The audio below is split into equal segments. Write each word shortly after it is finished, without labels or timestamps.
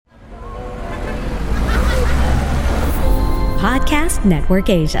Podcast Network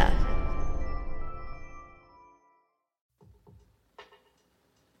Asia.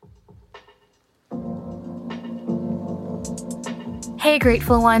 Hey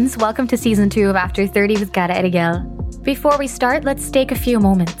grateful ones, welcome to Season 2 of After 30 with Cara Erigel. Before we start, let's take a few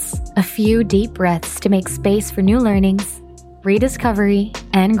moments, a few deep breaths to make space for new learnings, rediscovery,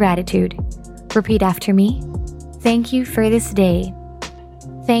 and gratitude. Repeat after me. Thank you for this day.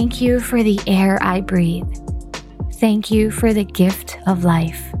 Thank you for the air I breathe. Thank you for the gift of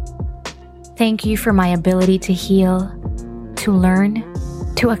life. Thank you for my ability to heal, to learn,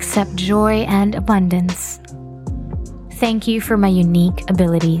 to accept joy and abundance. Thank you for my unique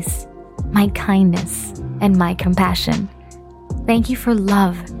abilities, my kindness, and my compassion. Thank you for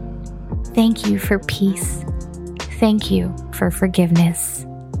love. Thank you for peace. Thank you for forgiveness.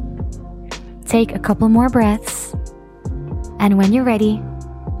 Take a couple more breaths, and when you're ready,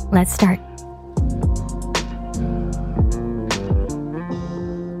 let's start.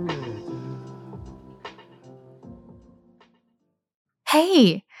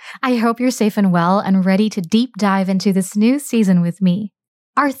 Hey! I hope you're safe and well and ready to deep dive into this new season with me.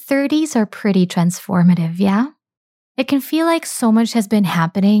 Our 30s are pretty transformative, yeah? It can feel like so much has been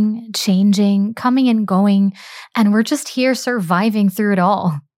happening, changing, coming and going, and we're just here surviving through it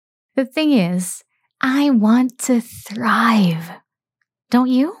all. The thing is, I want to thrive. Don't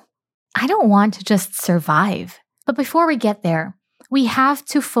you? I don't want to just survive. But before we get there, we have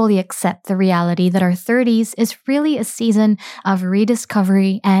to fully accept the reality that our 30s is really a season of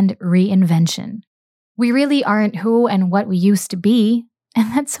rediscovery and reinvention. We really aren't who and what we used to be, and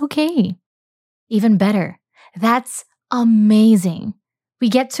that's okay. Even better, that's amazing. We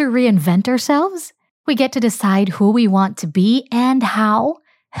get to reinvent ourselves. We get to decide who we want to be and how.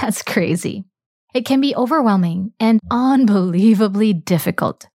 That's crazy. It can be overwhelming and unbelievably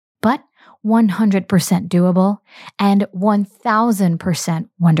difficult, but 100% doable and 1000%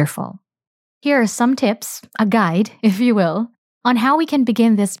 wonderful. Here are some tips, a guide, if you will, on how we can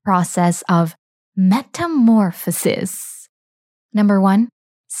begin this process of metamorphosis. Number 1,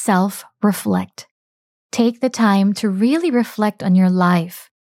 self-reflect. Take the time to really reflect on your life,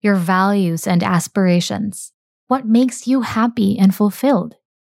 your values and aspirations. What makes you happy and fulfilled?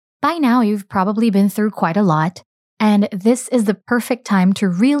 By now, you've probably been through quite a lot, and this is the perfect time to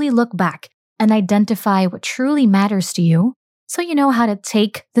really look back and identify what truly matters to you so you know how to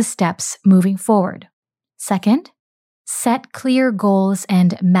take the steps moving forward. Second, set clear goals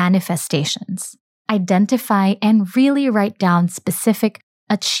and manifestations. Identify and really write down specific,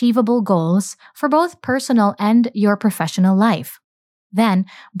 achievable goals for both personal and your professional life. Then,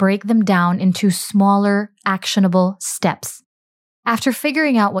 break them down into smaller, actionable steps. After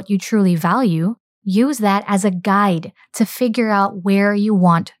figuring out what you truly value, use that as a guide to figure out where you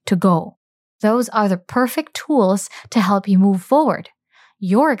want to go. Those are the perfect tools to help you move forward.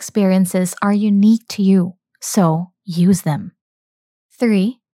 Your experiences are unique to you, so use them.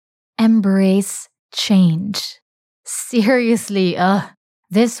 3, embrace change. Seriously,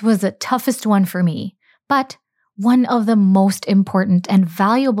 this was the toughest one for me, but one of the most important and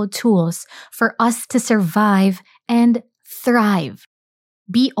valuable tools for us to survive and thrive.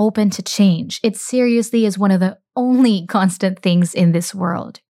 Be open to change. It seriously is one of the only constant things in this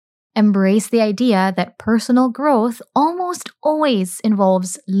world. Embrace the idea that personal growth almost always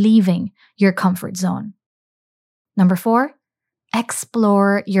involves leaving your comfort zone. Number 4,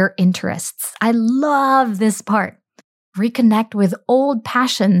 explore your interests. I love this part. Reconnect with old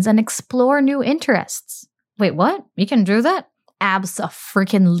passions and explore new interests. Wait, what? You can do that?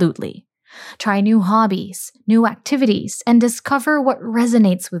 Abso-freaking-lutely. Try new hobbies, new activities, and discover what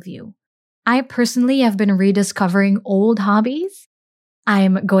resonates with you. I personally have been rediscovering old hobbies.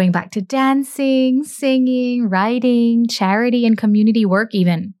 I'm going back to dancing, singing, writing, charity, and community work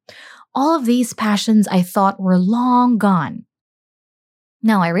even. All of these passions I thought were long gone.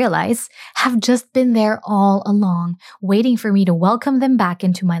 Now I realize have just been there all along, waiting for me to welcome them back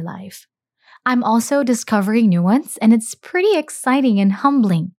into my life. I'm also discovering new ones, and it's pretty exciting and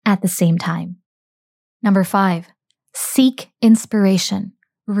humbling at the same time. Number 5, seek inspiration.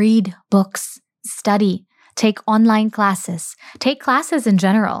 Read books, study, take online classes, take classes in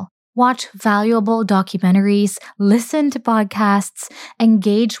general, watch valuable documentaries, listen to podcasts,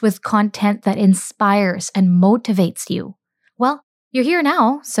 engage with content that inspires and motivates you. Well, you're here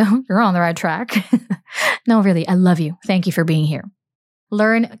now, so you're on the right track. No, really, I love you. Thank you for being here.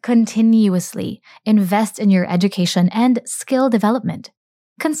 Learn continuously, invest in your education and skill development.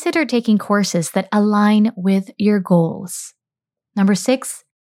 Consider taking courses that align with your goals. Number 6,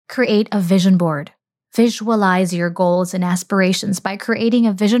 create a vision board. Visualize your goals and aspirations by creating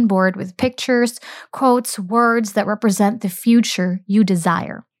a vision board with pictures, quotes, words that represent the future you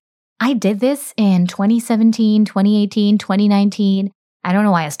desire. I did this in 2017, 2018, 2019. I don't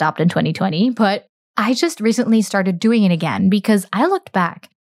know why I stopped in 2020, but I just recently started doing it again because I looked back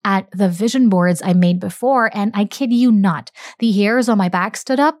at the vision boards I made before, and I kid you not, the hairs on my back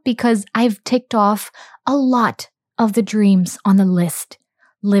stood up because I've ticked off a lot of the dreams on the list.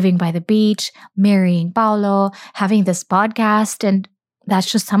 Living by the beach, marrying Paolo, having this podcast, and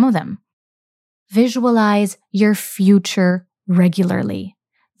that's just some of them. Visualize your future regularly.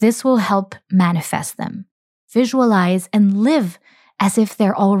 This will help manifest them. Visualize and live as if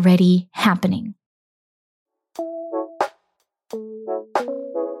they're already happening.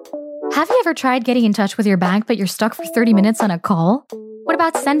 Have you ever tried getting in touch with your bank, but you're stuck for 30 minutes on a call? What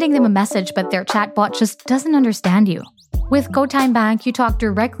about sending them a message, but their chatbot just doesn't understand you? With GoTime Bank, you talk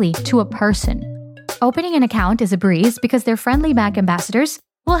directly to a person. Opening an account is a breeze because their friendly bank ambassadors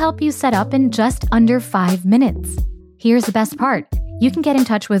will help you set up in just under 5 minutes. Here's the best part. You can get in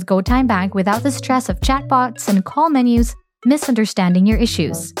touch with GoTime Bank without the stress of chatbots and call menus misunderstanding your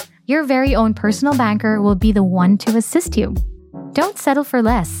issues. Your very own personal banker will be the one to assist you. Don't settle for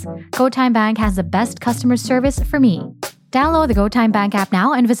less. GoTime Bank has the best customer service for me. Download the GoTime Bank app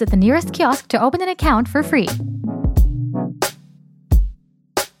now and visit the nearest kiosk to open an account for free.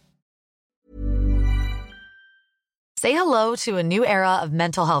 Say hello to a new era of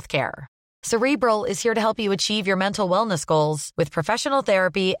mental health care. Cerebral is here to help you achieve your mental wellness goals with professional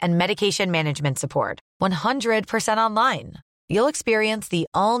therapy and medication management support. 100% online. You'll experience the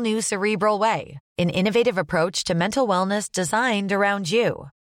all-new Cerebral Way, an innovative approach to mental wellness designed around you.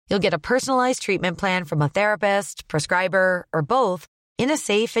 You'll get a personalized treatment plan from a therapist, prescriber, or both in a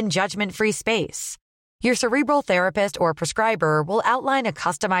safe and judgment-free space. Your Cerebral therapist or prescriber will outline a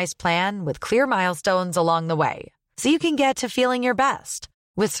customized plan with clear milestones along the way, so you can get to feeling your best.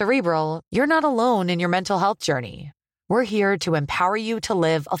 With Cerebral, you're not alone in your mental health journey. We're here to empower you to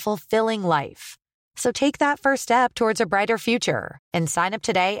live a fulfilling life. So take that first step towards a brighter future and sign up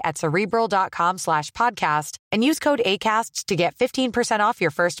today at Cerebral.com/podcast and use code ACAST to get 15% off your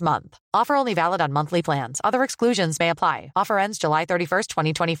first month. Offer only valid on monthly plans. Other exclusions may apply. Offer ends July 31st,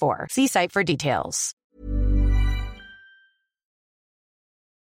 2024. See site for details.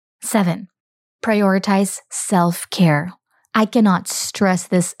 7. Prioritize self-care. I cannot stress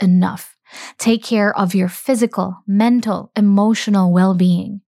this enough. Take care of your physical, mental, emotional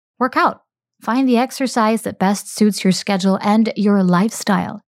well-being. Work out. Find the exercise that best suits your schedule and your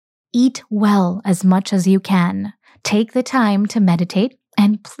lifestyle. Eat well as much as you can. Take the time to meditate,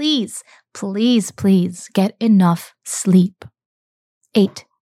 and please, please, please get enough sleep. 8.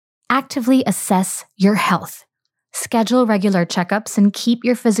 Actively assess your health. Schedule regular checkups and keep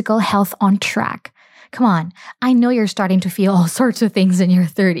your physical health on track. Come on, I know you're starting to feel all sorts of things in your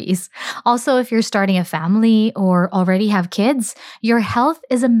 30s. Also, if you're starting a family or already have kids, your health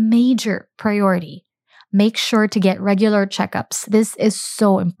is a major priority. Make sure to get regular checkups. This is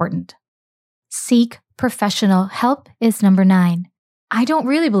so important. Seek professional help is number 9. I don't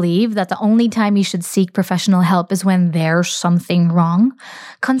really believe that the only time you should seek professional help is when there's something wrong.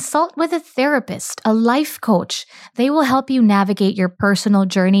 Consult with a therapist, a life coach. They will help you navigate your personal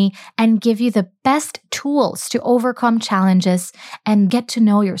journey and give you the best tools to overcome challenges and get to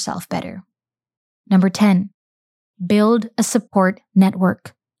know yourself better. Number 10, build a support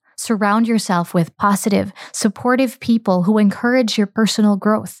network. Surround yourself with positive, supportive people who encourage your personal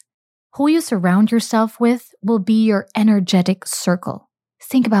growth. Who you surround yourself with will be your energetic circle.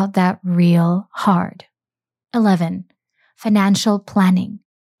 Think about that real hard. 11. Financial planning.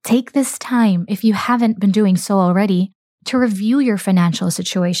 Take this time, if you haven't been doing so already, to review your financial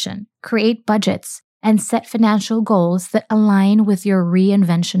situation, create budgets, and set financial goals that align with your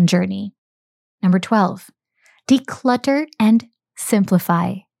reinvention journey. Number 12. Declutter and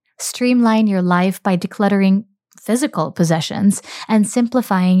simplify. Streamline your life by decluttering physical possessions and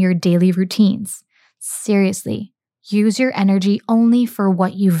simplifying your daily routines. Seriously, use your energy only for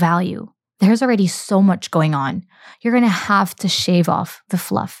what you value. There's already so much going on. You're going to have to shave off the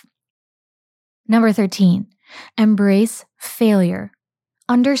fluff. Number 13, embrace failure.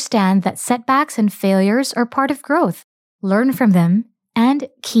 Understand that setbacks and failures are part of growth. Learn from them and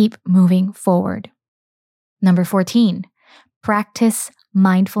keep moving forward. Number 14, practice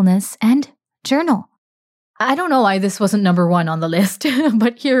mindfulness and journal. I don't know why this wasn't number 1 on the list,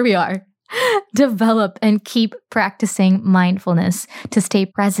 but here we are. Develop and keep practicing mindfulness to stay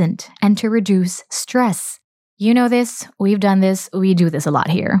present and to reduce stress. You know this, we've done this, we do this a lot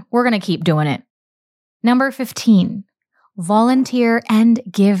here. We're going to keep doing it. Number 15, volunteer and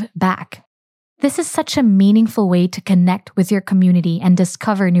give back. This is such a meaningful way to connect with your community and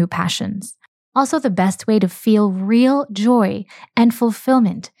discover new passions. Also, the best way to feel real joy and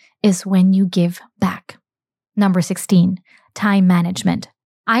fulfillment is when you give back. Number 16, time management.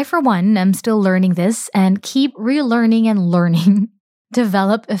 I, for one, am still learning this and keep relearning and learning.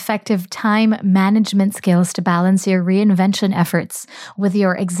 Develop effective time management skills to balance your reinvention efforts with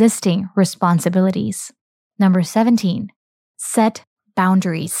your existing responsibilities. Number 17, set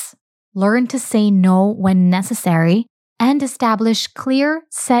boundaries. Learn to say no when necessary and establish clear,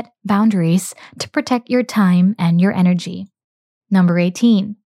 set boundaries to protect your time and your energy. Number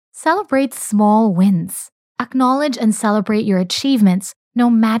 18, celebrate small wins. Acknowledge and celebrate your achievements, no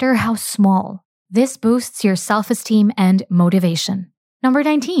matter how small. This boosts your self-esteem and motivation. Number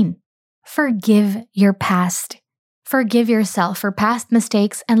 19, forgive your past. Forgive yourself for past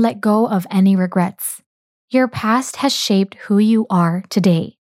mistakes and let go of any regrets. Your past has shaped who you are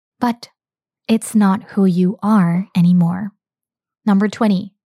today, but it's not who you are anymore. Number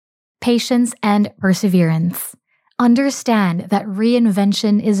 20, patience and perseverance. Understand that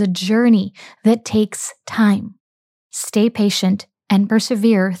reinvention is a journey that takes time. Stay patient and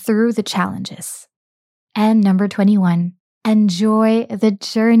persevere through the challenges. And number 21, enjoy the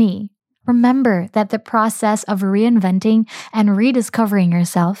journey. Remember that the process of reinventing and rediscovering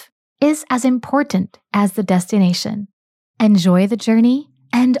yourself is as important as the destination. Enjoy the journey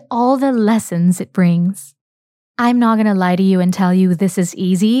and all the lessons it brings. I'm not going to lie to you and tell you this is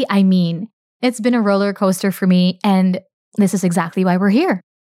easy. I mean, it's been a roller coaster for me, and this is exactly why we're here.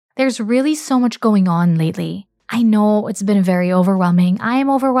 There's really so much going on lately. I know it's been very overwhelming. I am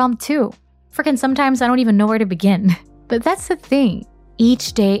overwhelmed too. Freaking sometimes I don't even know where to begin. But that's the thing.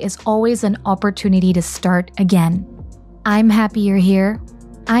 Each day is always an opportunity to start again. I'm happy you're here.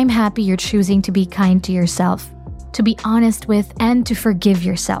 I'm happy you're choosing to be kind to yourself, to be honest with, and to forgive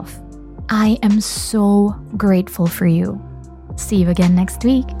yourself. I am so grateful for you. See you again next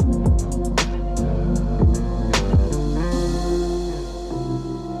week.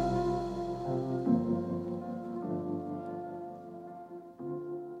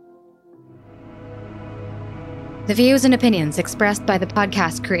 The views and opinions expressed by the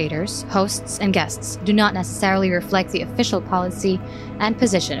podcast creators, hosts, and guests do not necessarily reflect the official policy and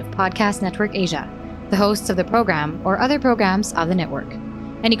position of Podcast Network Asia, the hosts of the program, or other programs of the network.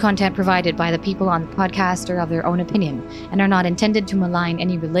 Any content provided by the people on the podcast are of their own opinion and are not intended to malign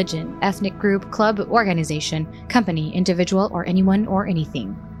any religion, ethnic group, club, organization, company, individual, or anyone or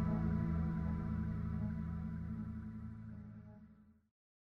anything.